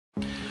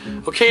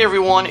Okay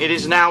everyone, it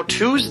is now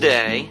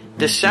Tuesday,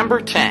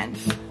 December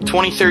 10th,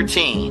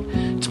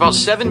 2013. It's about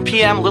 7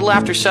 p.m., a little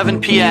after 7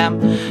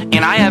 p.m.,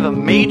 and I have a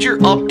major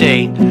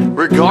update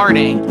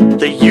regarding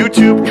the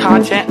YouTube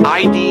content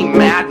ID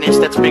madness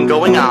that's been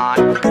going on.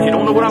 If you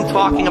don't know what I'm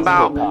talking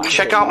about,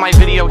 check out my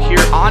video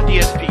here on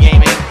DSP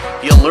Gaming.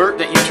 The alert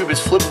that YouTube has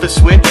flipped the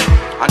switch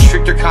on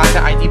stricter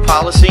content ID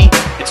policy.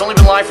 It's only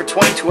been live for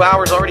 22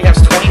 hours, already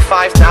has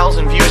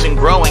 25,000 views and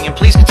growing, and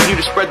please continue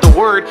to spread the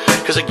word,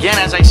 because again,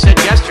 as I said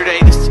yesterday,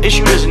 this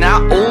issue does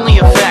not only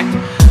affect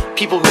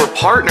people who are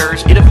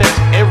partners, it affects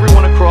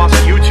everyone across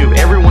YouTube.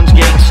 Everyone's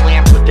getting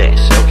slammed with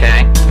this,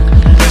 okay?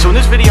 So in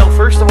this video,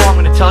 first of all, I'm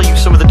going to tell you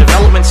some of the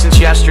developments since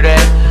yesterday,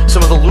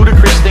 some of the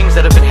ludicrous things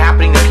that have been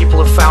happening that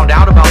people have found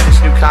out about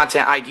this new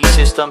content ID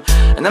system,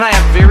 and then I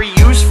have very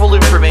useful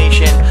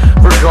information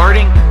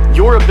regarding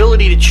your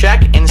ability to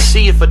check and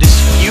see if a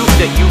dispute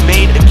that you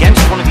made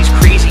against one of these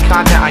crazy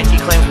content ID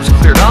claims was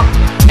cleared up,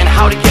 and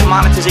how to get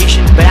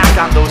monetization back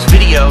on those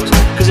videos,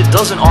 because it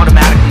doesn't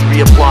automatically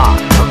reapply,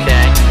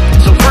 okay?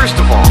 So first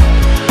of all,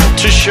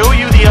 to show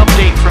you the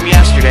update from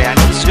yesterday, I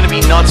know this is going to be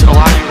nuts and a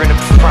lot of you are going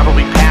to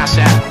probably pass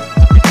out.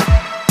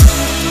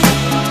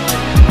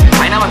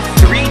 I now have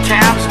 3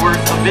 tabs worth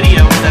of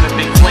videos that have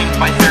been claimed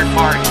by third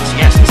parties.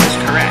 Yes, this is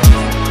correct.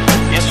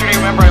 Yesterday,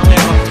 remember, I only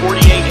had about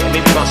 48 and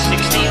maybe about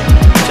 60.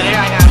 Today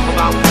I have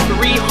about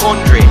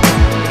 300,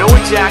 no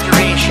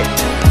exaggeration,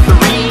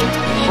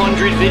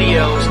 300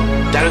 videos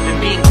that have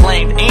been being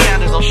claimed.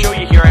 And as I'll show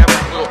you here, I have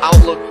my little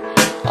Outlook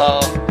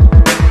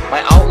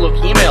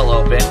email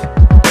open.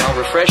 I'll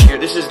refresh here.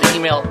 This is the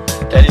email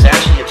that is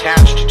actually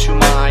attached to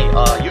my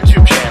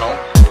YouTube channel.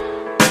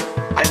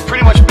 I've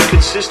pretty much been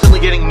consistently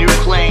getting new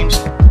claims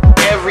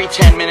every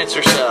 10 minutes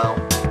or so.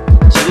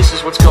 So this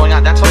is what's going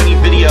on. That's how many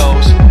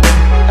videos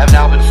have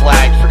now been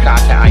flagged for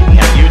content ID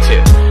on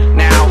YouTube.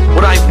 Now,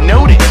 what I've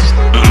noticed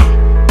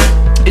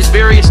is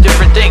various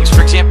different things.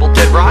 For example,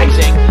 Dead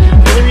Rising,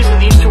 the only reason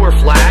these two are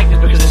flagged is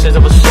because it says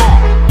of a song.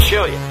 I'll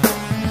show you.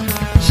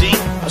 See?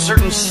 A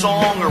certain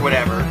song or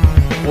whatever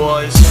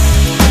was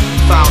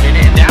found in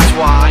it, and that's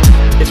why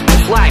it's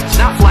been flagged. It's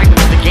not flagged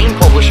with the game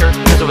publisher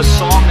because of a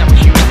song that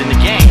was used in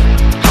the game.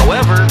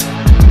 However,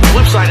 the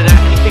flip side of that,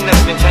 anything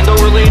that's Nintendo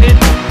related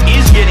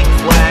is getting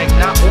flagged,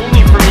 not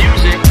only for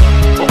music,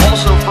 but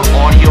also for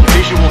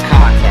audio-visual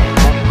content.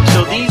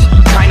 So these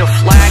kind of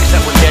flags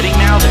that we're getting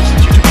now, that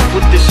since YouTube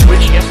flipped this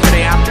switch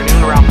yesterday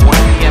afternoon around 1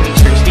 p.m.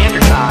 Eastern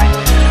Standard Time,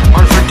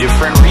 are for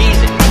different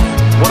reasons.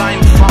 What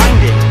I'm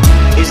finding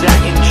is that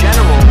in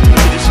general,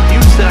 the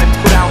disputes that I've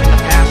put out in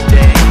the past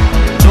day,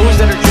 those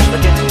that are just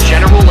against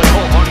general, like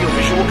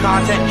audio-visual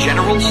content,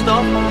 general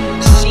stuff,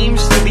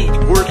 seems to be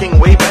working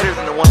way better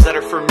than the ones that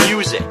are for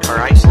music,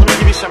 alright? So let me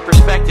give you some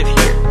perspective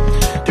here.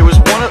 There was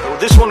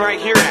this one right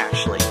here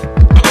actually.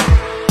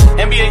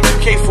 NBA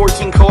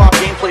 2K14 Co-op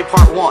Gameplay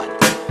Part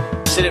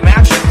 1. Said it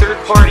matched the third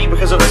party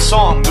because of the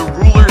song, The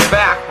Ruler's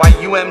Back by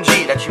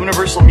UMG, that's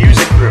Universal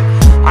Music Group.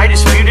 I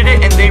disputed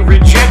it and they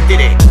rejected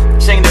it,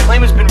 saying the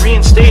claim has been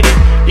reinstated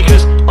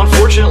because,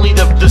 unfortunately,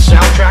 the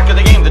soundtrack of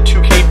the game, the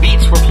 2K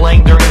beats, were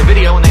playing during the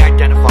video and they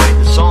identified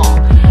the song.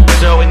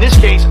 So in this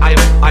case,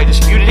 I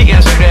disputed it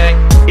yesterday.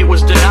 It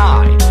was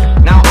denied.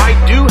 Now, I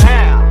do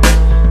have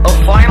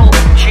a final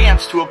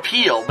chance to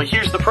appeal, but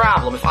here's the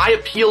problem. If I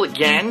appeal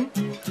again,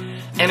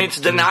 and it's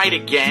denied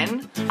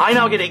again, I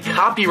now get a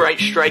copyright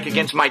strike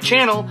against my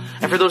channel,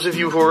 and for those of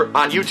you who are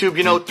on YouTube,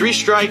 you know, 3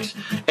 strikes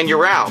and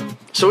you're out.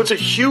 So it's a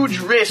huge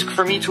risk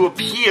for me to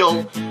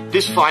appeal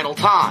this final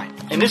time.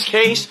 In this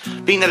case,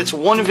 being that it's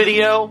one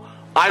video,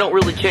 I don't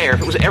really care. If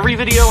it was every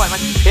video, I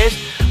might be pissed.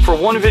 For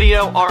one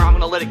video, or I'm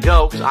going to let it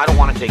go because I don't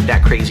want to take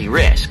that crazy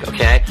risk,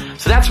 okay?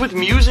 So that's with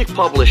music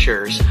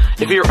publishers.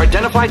 If you're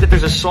identified that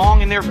there's a song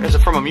in there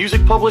from a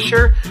music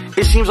publisher,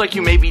 it seems like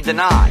you may be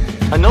denied.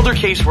 Another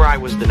case where I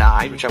was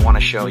denied, which I want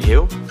to show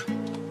you,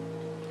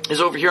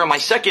 is over here on my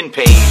second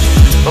page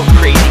of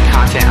crazy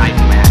content ID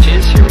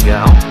matches. Here we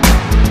go.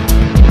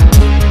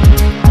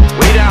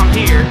 Way down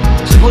here,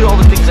 so look at all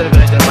the things that have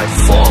been identified.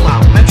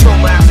 Fallout, Metro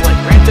Last Light,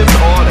 Grand Theft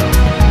Auto,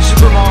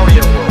 Super Mario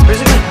World,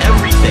 basically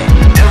everything.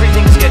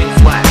 Everything's getting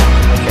flagged,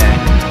 okay?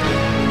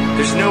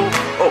 There's no...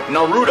 Oh,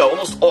 Naruto.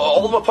 Almost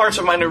all the parts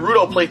of my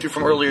Naruto playthrough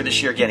from earlier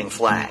this year getting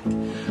flagged.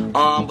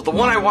 But the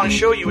one I want to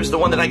show you is the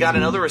one that I got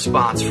another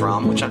response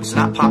from, which is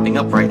not popping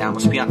up right now. It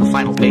must be on the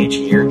final page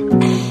here.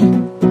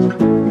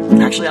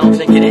 Actually, I don't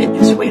think it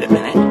is. Wait a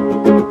minute.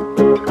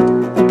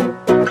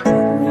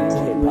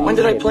 When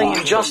did I play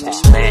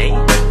Injustice? May?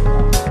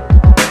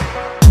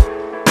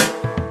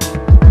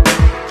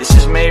 This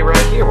is May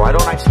right here. Why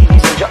don't I see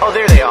these? Oh,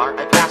 there they are.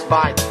 I passed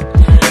by them.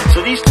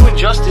 So these 2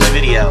 Injustice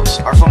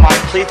videos are from my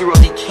playthrough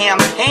of the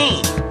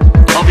campaign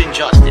of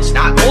Injustice.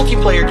 Not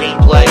multiplayer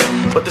gameplay,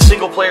 but the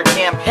single-player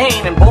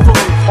campaign, and both of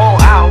them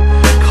call out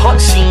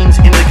cutscenes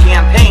in the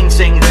campaign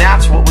saying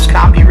that's what was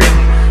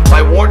copywritten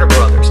by Warner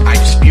Brothers. I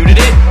disputed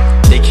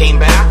it. They came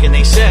back and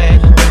they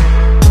said,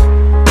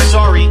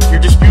 sorry, your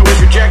dispute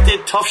was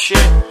rejected. Tough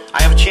shit.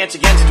 I have a chance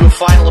again to do a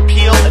final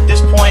appeal. At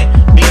this point,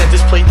 being that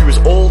this playthrough is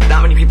old,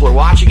 not many people are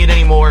watching it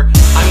anymore,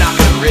 I'm not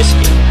going to risk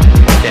it.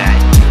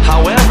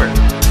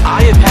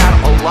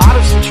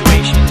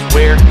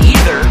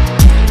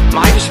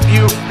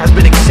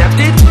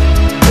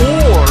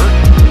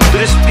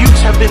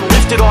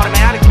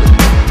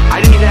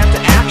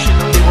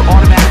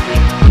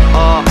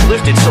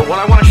 it. So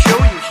what I want to show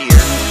you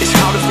here is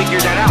how to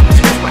figure that out.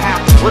 Here's what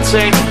happens. Let's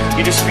say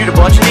you dispute a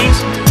bunch of these.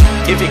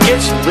 If it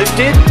gets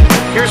lifted,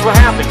 here's what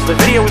happens. The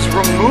video is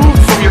removed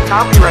from your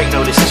copyright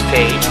notices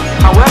page.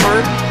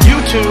 However,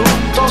 YouTube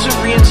doesn't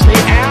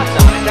reinstate ads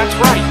on it. That's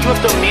right. You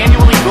have to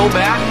manually go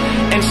back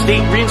and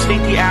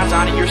reinstate the ads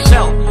on it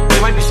yourself.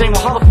 You might be saying,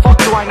 well, how the fuck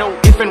do I know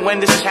if and when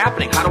this is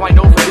happening? How do I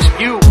know if a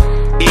dispute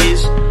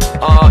is,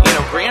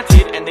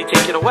 granted and they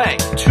take it away?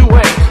 Two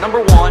ways.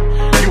 Number one,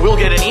 you will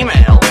get an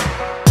email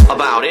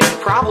about it.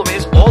 The problem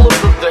is all of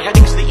the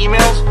headings of the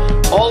emails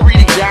all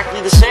read exactly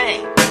the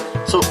same.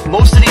 So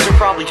most of these are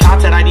probably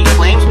Content ID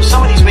claims, but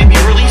some of these may be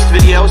released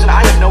videos, and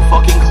I have no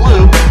fucking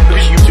clue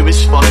because YouTube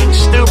is fucking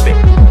stupid.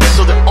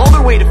 So the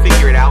other way to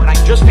figure it out, and I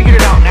just figured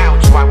it out now,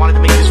 which is why I wanted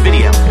to make this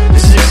video.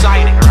 This is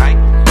exciting,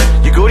 alright?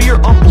 You go to your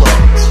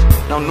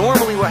uploads. Now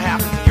normally what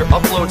happens in your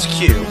uploads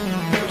queue,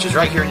 which is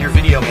right here in your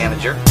video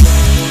manager,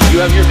 you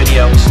have your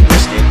videos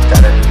listed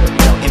that are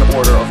in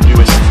order of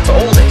newest to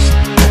oldest.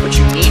 What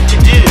you need to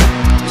do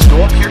is go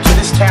up here to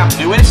this tab,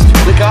 newest,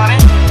 click on it,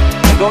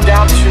 and go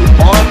down to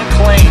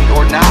unclaimed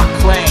or not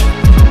claimed.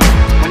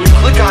 When you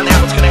click on that,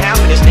 what's going to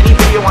happen is any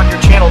video on your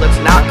channel that's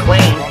not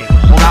claimed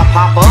will not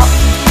pop up.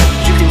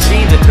 You can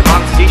see that the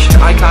monetization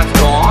icon's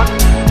gone,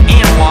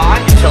 and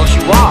why? It tells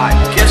you why.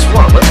 Guess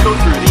what? Let's go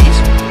through these.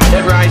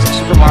 Dead Rising,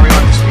 Super Mario,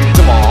 I disputed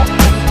them all.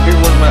 Here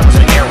was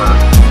an error.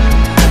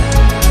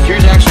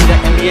 Here's actually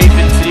that NBA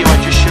video I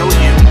just showed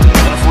you,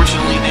 and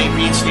unfortunately they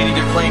reinstated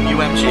their claim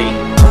UMG.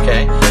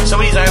 Okay, some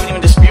of these I haven't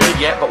even disputed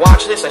yet, but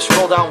watch this. I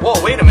scroll down.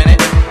 Whoa, wait a minute.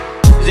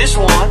 This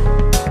one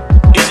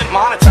isn't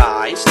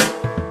monetized,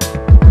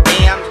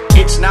 and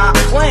it's not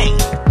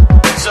claimed.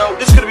 So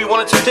this could be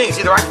one of two things.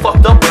 Either I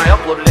fucked up when I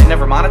uploaded it and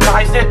never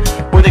monetized it,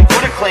 or they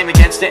put a claim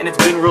against it and it's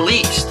been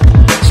released.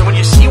 So when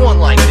you see one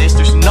like this,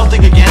 there's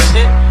nothing against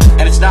it,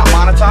 and it's not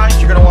monetized,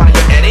 you're going to want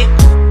to hit edit.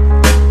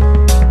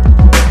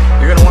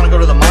 You're going to want to go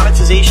to the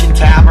monetization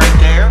tab right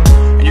there,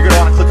 and you're going to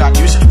want to click on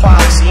usage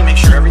policy, make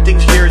sure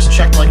everything's here is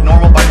checked like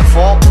normal by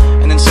default,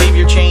 and then save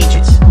your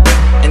changes.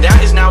 And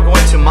that is now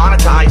going to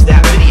monetize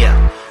that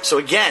video. So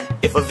again,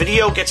 if a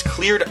video gets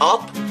cleared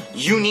up,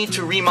 you need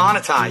to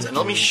remonetize. And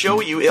let me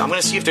show you, I'm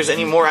going to see if there's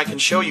any more I can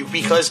show you,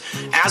 because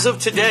as of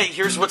today,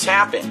 here's what's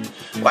happened.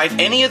 Right?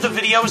 Any of the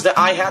videos that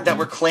I had that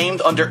were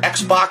claimed under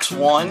Xbox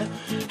One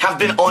have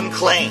been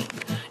unclaimed,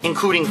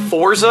 including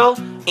Forza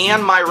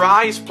and my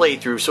Rise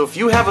playthrough. So if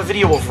you have a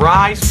video of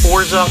Rise,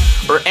 Forza,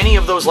 or any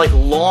of those like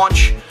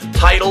launch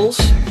titles,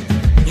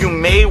 you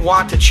may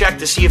want to check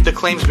to see if the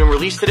claim's been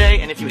released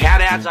today, and if you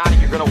had ads on it,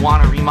 you're going to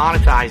want to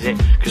remonetize it,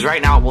 because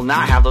right now it will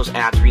not have those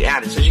ads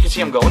re-added. So as you can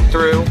see, I'm going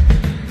through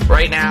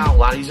right now. A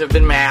lot of these have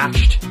been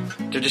matched.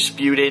 They're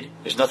disputed.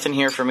 There's nothing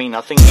here for me.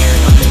 Nothing here.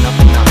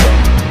 Nothing.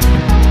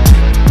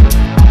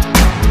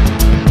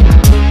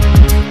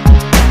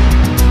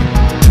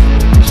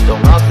 Still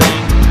nothing.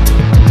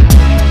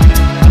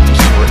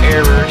 These were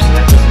errors.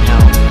 That doesn't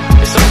help.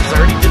 This sucks because I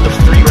already did the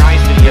 3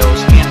 Rise videos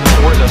and the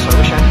Forza, so I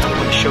wish I had another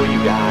one to show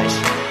you guys.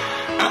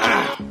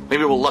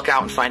 Maybe we'll look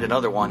out and find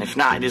another one. If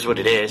not, it is what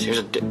it is. Here's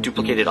a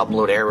duplicated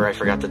upload error I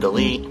forgot to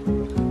delete.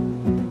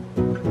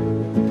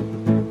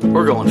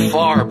 We're going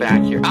far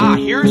back here. Ah,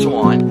 here's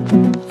one.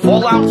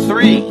 Fallout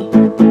 3,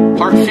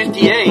 Part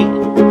 58.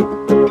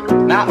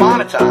 Not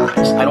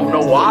monetized. I don't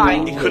know why.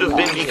 It could have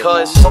been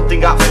because something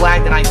got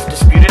flagged and I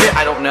disputed it.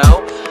 I don't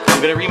know. I'm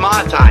going to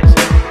remonetize it.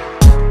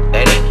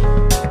 Edit.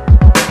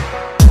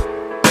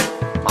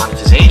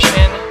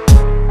 Monetization.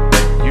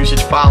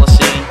 Usage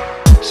policy.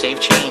 Save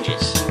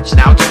changes. So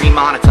now it's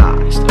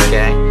remonetized,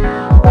 okay?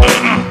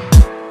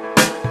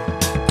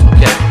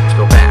 Okay, let's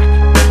go back.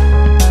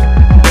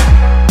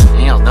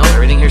 Hell no,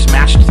 everything here's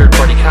matched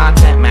third-party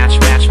content, match.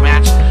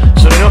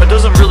 So no, it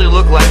doesn't really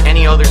look like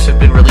any others have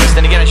been released.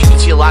 And again, as you can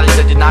see, a lot of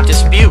these I did not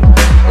dispute.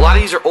 A lot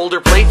of these are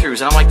older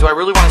playthroughs, and I'm like, do I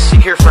really want to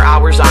sit here for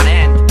hours on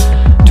end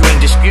doing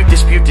dispute?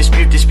 You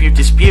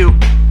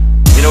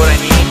know what I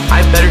mean?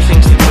 I have better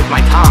things to do with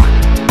my time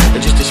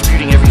than just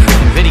disputing every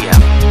freaking video.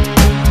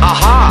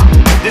 Aha!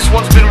 This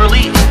one's been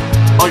released.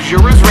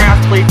 Azura's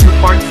Wrath playthrough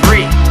Part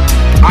 3.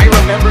 I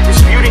remember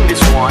disputing this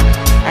one.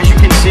 As you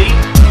can see,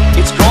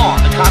 it's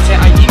gone. The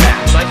Content ID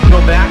match. So I can go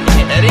back and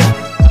hit edit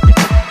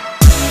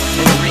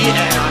and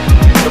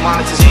re-add the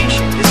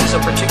monetization. This is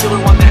a particular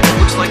one that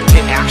looks like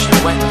it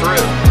actually went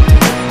through.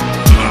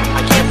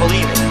 I can't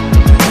believe it.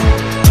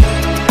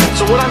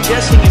 So what I'm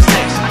guessing is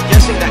this. I'm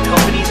guessing that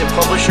companies and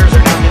publishers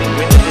are now getting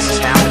wind that this is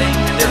happening,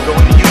 and they're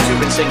going to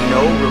YouTube and saying,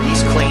 no,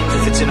 release claims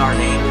if it's in our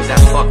name, because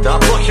that's fucked up.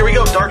 Look, here we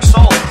go, Dark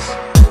Souls.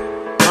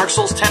 Dark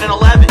Souls 10 and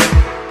 11.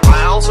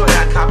 I also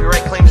had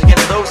copyright claims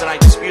against those, and I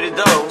disputed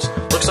those.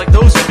 Looks like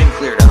those have been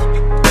cleared up.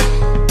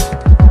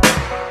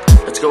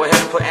 Let's go ahead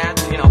and put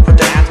ads, put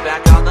the ads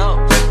back on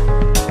those.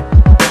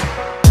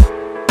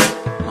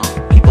 Well,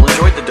 people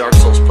enjoyed the Dark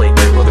Souls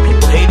playthrough. Other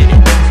people hated it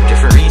for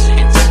different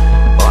reasons.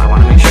 Well, I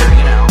want to make sure,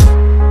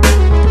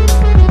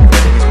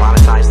 everything is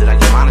monetized that I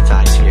can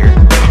monetize here.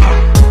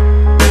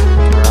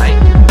 Alright.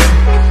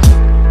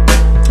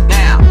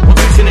 Now,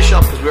 once we finish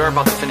up, because we are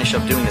about to finish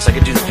up doing this, I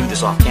could do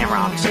this off camera,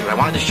 obviously, but I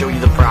wanted to show you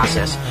the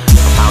process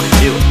of how to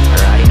do it,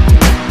 alright?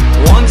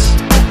 Once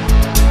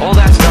all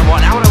that's done,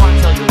 now what I want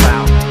to tell you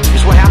about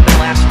is what happened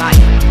last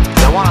night.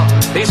 I want to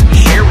basically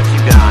share with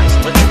you guys,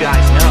 let you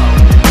guys know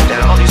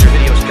that all these are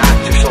videos, God,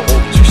 these are so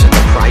old, these are sent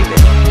to private,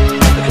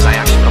 because I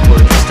actually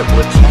uploaded these to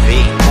Blip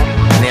TV,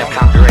 and they have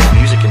copyrighted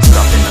music and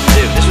stuff in them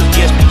too. This was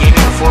GSP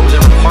Gaming before it was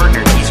ever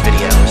partnered, these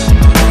videos.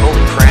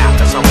 Holy crap,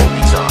 that's how old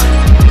these are.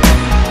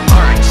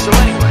 Alright, so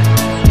anyway,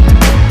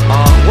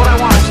 what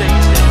I want to say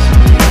is this.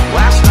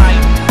 Last night,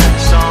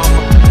 some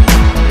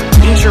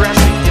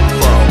interesting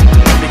info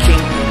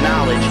became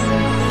knowledge.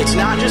 It's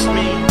not just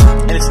me,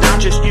 and it's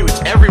not just you, it's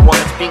everyone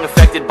that's being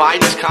affected by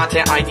these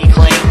content ID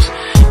claims,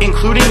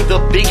 including the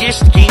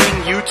biggest gaming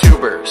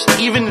YouTubers.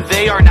 Even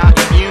they are not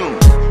immune,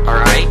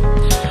 alright?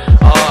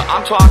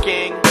 I'm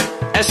talking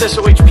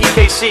SSOH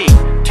PKC,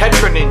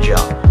 Tetra Ninja,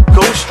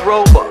 Ghost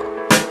Roba,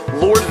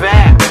 Lord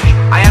Vash.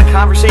 I had a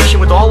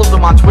conversation with all of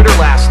them on Twitter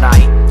last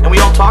night, and we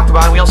all talked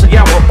about it, we all said,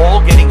 yeah, we're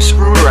all getting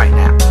screwed right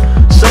now.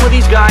 Some of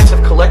these guys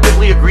have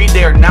collectively agreed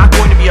they are not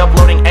going to be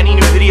uploading any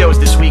new videos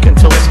this week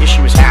until this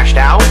issue is hashed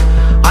out.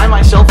 I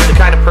myself am the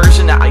kind of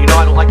person that, I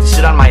don't like to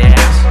sit on my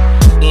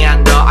ass,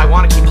 and I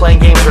want to keep playing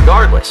games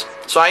regardless.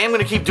 So I am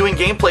going to keep doing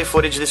gameplay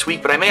footage this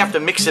week, but I may have to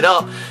mix it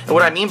up. And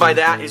what I mean by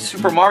that is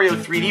Super Mario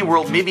 3D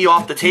World may be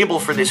off the table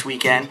for this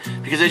weekend,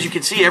 because as you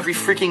can see, every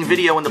freaking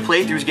video in the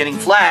playthrough is getting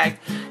flagged,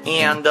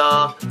 and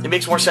it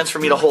makes more sense for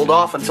me to hold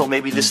off until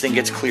maybe this thing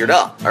gets cleared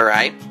up,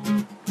 alright?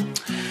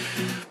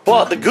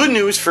 But the good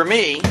news for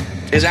me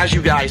is, as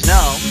you guys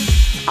know,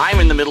 I'm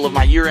in the middle of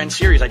my year-end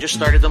series. I just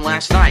started them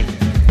last night.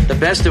 The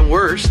best and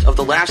worst of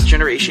the last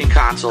generation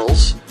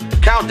consoles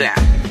countdown.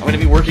 I'm going to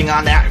be working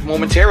on that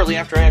momentarily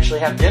after I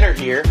actually have dinner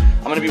here.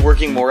 I'm going to be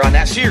working more on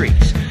that series.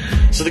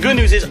 So the good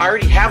news is I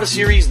already have a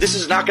series. This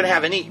is not going to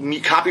have any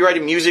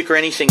copyrighted music or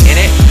anything in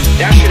it.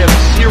 That should have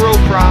zero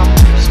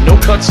problems. No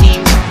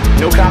cutscenes,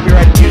 no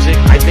copyrighted music.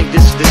 I think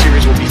this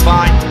series will be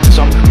fine.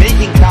 So I'm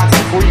making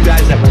content for you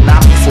guys that will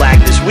not be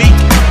flagged this week.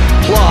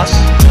 Plus,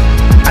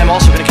 I'm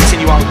also going to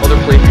continue on with other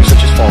playthroughs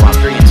such as Fallout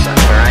 3 and such,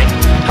 alright?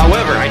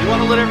 However, I do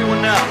want to let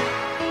everyone know,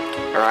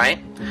 alright,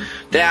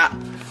 that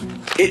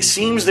it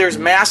seems there's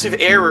massive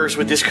errors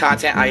with this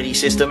content ID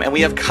system, and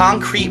we have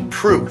concrete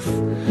proof.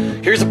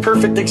 Here's a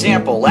perfect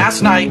example.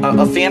 Last night,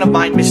 a fan of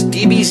mine, Miss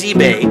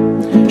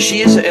DBZBay,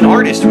 she is an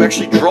artist who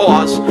actually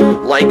draws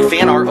like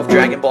fan art of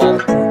Dragon Ball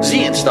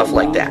Z and stuff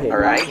like that,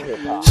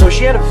 alright? So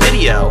she had a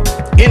video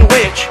in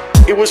which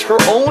it was her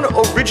own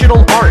original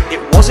art.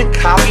 It wasn't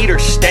copied or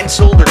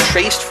stenciled or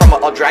traced from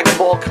a Dragon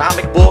Ball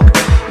comic book,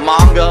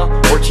 manga,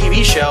 or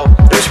TV show.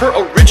 It was her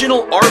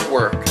original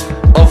artwork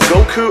of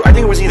Goku. I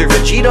think it was either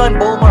Vegeta and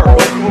Bulma or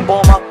Goku and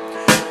Bulma.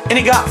 And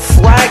it got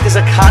flagged as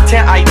a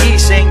content ID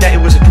saying that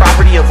it was a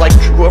property of like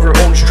whoever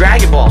owns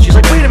Dragon Ball. She's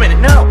like, wait a minute,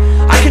 no.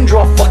 I can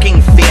draw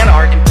fucking fan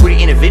art and put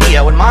it in a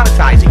video and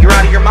monetize it. You're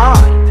out of your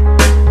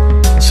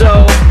mind.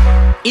 So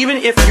even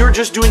if you're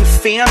just doing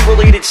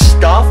fan-related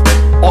stuff,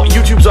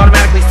 YouTube's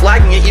automatically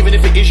flagging it, even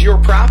if it is your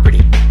property.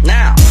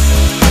 Now,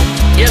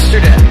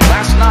 yesterday,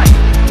 last night,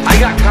 I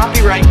got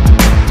copyright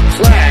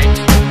flags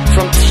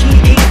from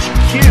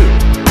THQ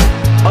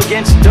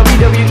against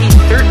WWE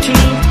 13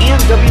 and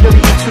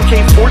WWE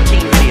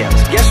 2K14 videos.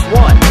 Guess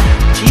what?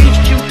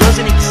 THQ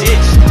doesn't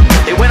exist.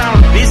 They went out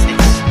of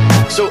business.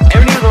 So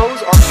any of those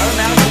are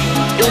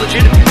automatically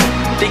illegitimate.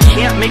 They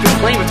can't make a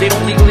claim if they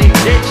don't legally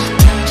exist.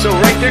 So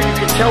right there you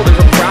can tell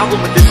there's a problem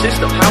with this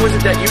system. How is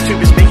it that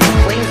YouTube is making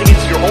claims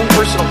against your own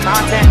personal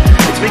content?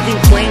 It's making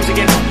claims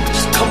against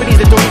companies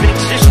that don't even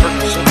exist for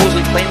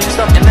supposedly claiming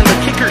stuff. And then the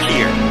kicker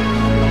here.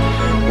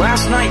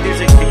 Last night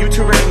there's a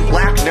YouTuber named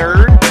Black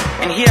Nerd,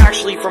 and he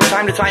actually from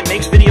time to time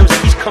makes videos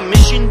that he's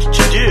commissioned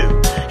to do.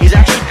 He's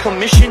actually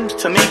commissioned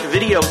to make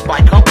videos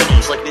by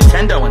companies like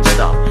Nintendo and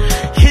stuff.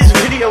 His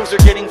videos are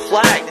getting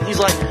flagged, and he's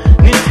like,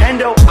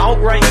 Nintendo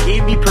outright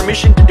gave me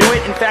permission to do it.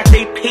 In fact,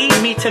 they paid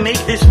me to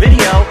make this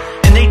video,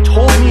 and they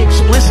told me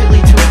explicitly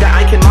that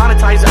I can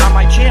monetize it on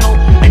my channel,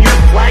 and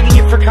you're flagging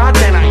it for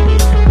content ID.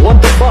 What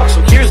the fuck?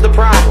 So here's the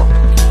problem.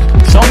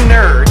 Some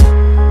nerd,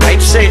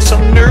 I'd say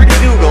some nerd at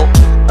Google,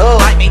 oh,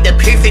 I made the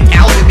perfect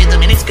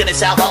algorithm, and it's gonna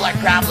solve all our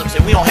problems,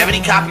 and we don't have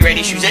any copyright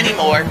issues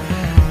anymore.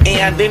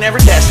 And they never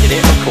tested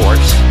it, of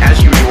course, as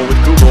usual with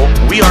Google.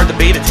 We are the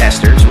beta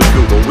testers with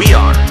Google. We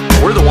are.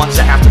 We're the ones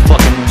that have to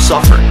fucking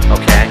suffer,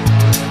 okay?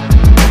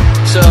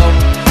 So,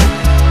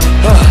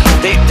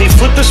 they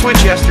flipped the switch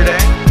yesterday.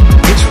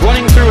 It's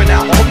running through it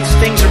now. All these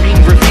things are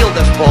being revealed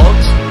as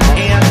bugs,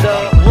 and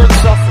we're the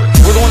sufferers.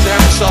 We're the ones that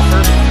have to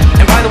suffer.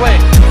 And by the way,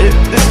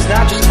 this is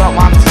not just about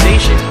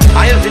monetization.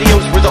 I have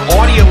videos where the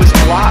audio is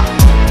blocked,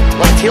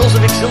 like Tales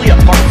of Exilia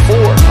Part 4.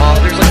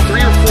 There's like 3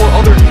 or 4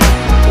 other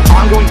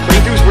ongoing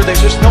playthroughs where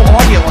there's just no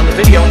audio on the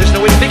video and there's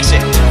no way to fix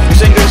it. You're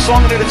saying there's a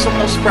song in there that's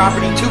someone else's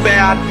property, too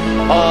bad,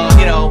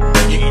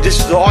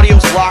 the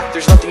audio's blocked,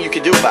 there's nothing you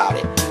can do about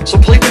it. So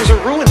playthroughs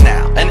are ruined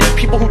now, and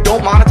people who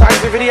don't monetize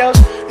their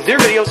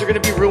videos are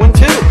going to be ruined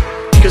too,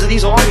 because of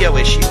these audio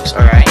issues,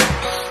 alright?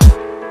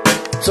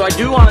 So I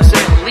do want to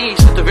say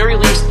at the very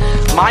least,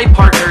 my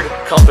partnered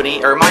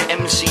company, or my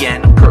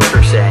MCN per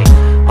se,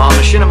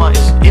 Machinima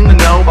is in the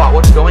know about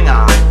what's going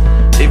on.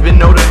 They've been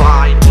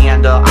notified,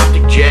 and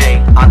Optic J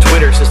on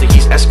Twitter says that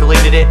he's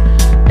escalated it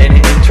and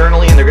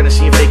internally, and they're going to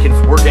see if they can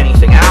work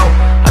anything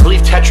out. I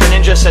believe Tetra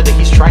Ninja said that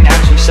he's trying to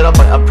actually set up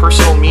a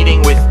personal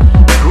meeting with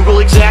Google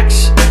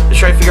execs to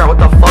try to figure out what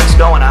the fuck's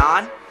going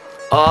on.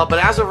 But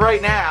as of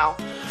right now,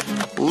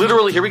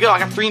 literally, here we go. I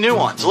got 3 new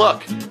ones.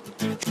 Look.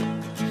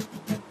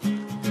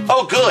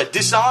 Oh, good.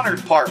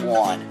 Dishonored Part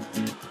 1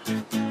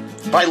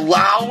 by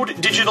Loud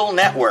Digital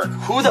Network.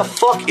 Who the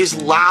fuck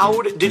is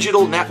Loud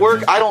Digital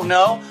Network? I don't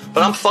know,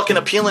 but I'm fucking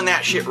appealing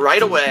that shit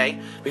right away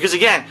because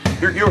again,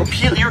 you're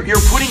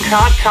putting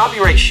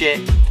copyright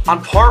shit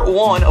on Part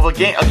 1 of a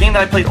game that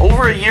I played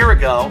over a year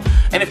ago,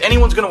 and if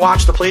anyone's gonna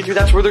watch the playthrough,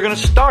 that's where they're gonna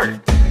start.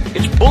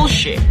 It's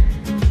bullshit.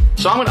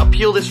 So I'm gonna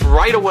appeal this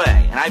right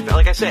away, and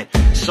like I said,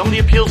 some of the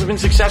appeals have been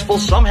successful,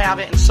 some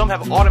haven't, and some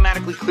have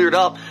automatically cleared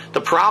up. The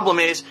problem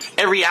is,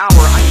 every hour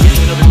I'm getting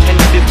another 10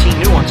 to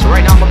 15 new ones. So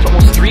right now I'm up to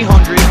almost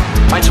 300.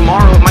 By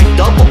tomorrow it might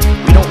double.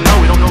 We don't know.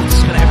 We don't know if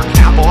this is gonna ever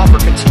cap off or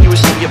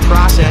continuously be a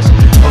process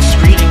of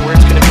screening where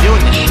it's gonna be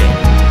doing this shit.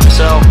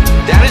 So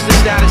that is the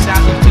status as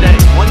of today.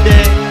 One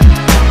day,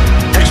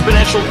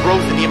 exponential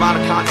growth in the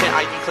amount of content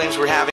ID claims we're having.